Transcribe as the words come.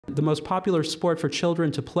The most popular sport for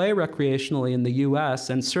children to play recreationally in the US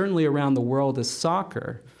and certainly around the world is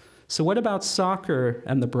soccer. So what about soccer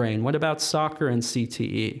and the brain? What about soccer and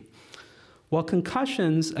CTE? Well,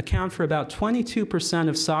 concussions account for about 22%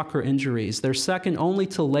 of soccer injuries. They're second only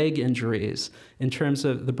to leg injuries in terms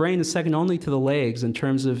of, the brain is second only to the legs in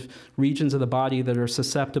terms of regions of the body that are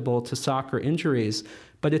susceptible to soccer injuries.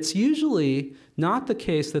 But it's usually not the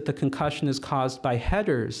case that the concussion is caused by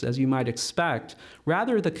headers, as you might expect.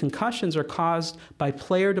 Rather, the concussions are caused by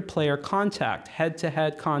player-to-player contact,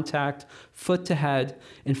 head-to-head contact, foot-to-head.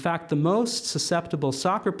 In fact, the most susceptible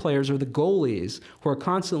soccer players are the goalies, who are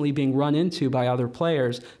constantly being run into by other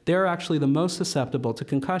players. They're actually the most susceptible to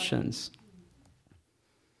concussions.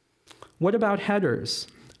 What about headers?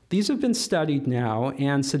 These have been studied now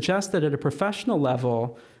and suggest that at a professional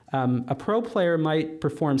level, a pro player might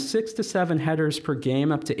perform 6 to 7 headers per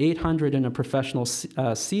game, up to 800 in a professional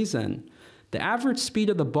season. The average speed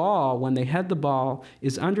of the ball when they head the ball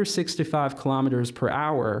is under 65 kilometers per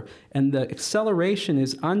hour, and the acceleration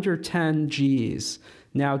is under 10 Gs.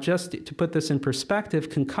 Now, just to put this in perspective,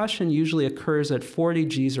 concussion usually occurs at 40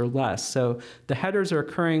 Gs or less. So the headers are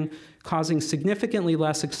occurring, causing significantly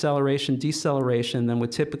less acceleration, deceleration than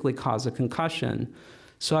would typically cause a concussion.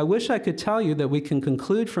 So I wish I could tell you that we can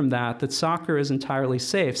conclude from that soccer is entirely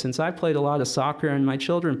safe, since I played a lot of soccer and my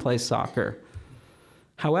children play soccer.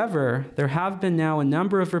 However, there have been now a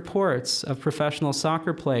number of reports of professional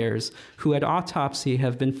soccer players who at autopsy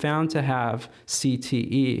have been found to have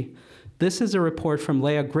CTE. This is a report from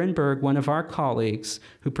Leah Grinberg, one of our colleagues,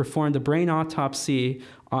 who performed a brain autopsy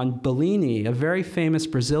on Bellini, a very famous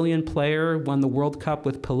Brazilian player, won the World Cup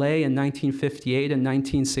with Pelé in 1958 and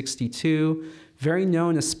 1962, very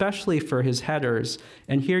known especially for his headers.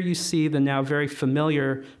 And here you see the now very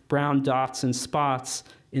familiar brown dots and spots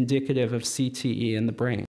indicative of CTE in the brain.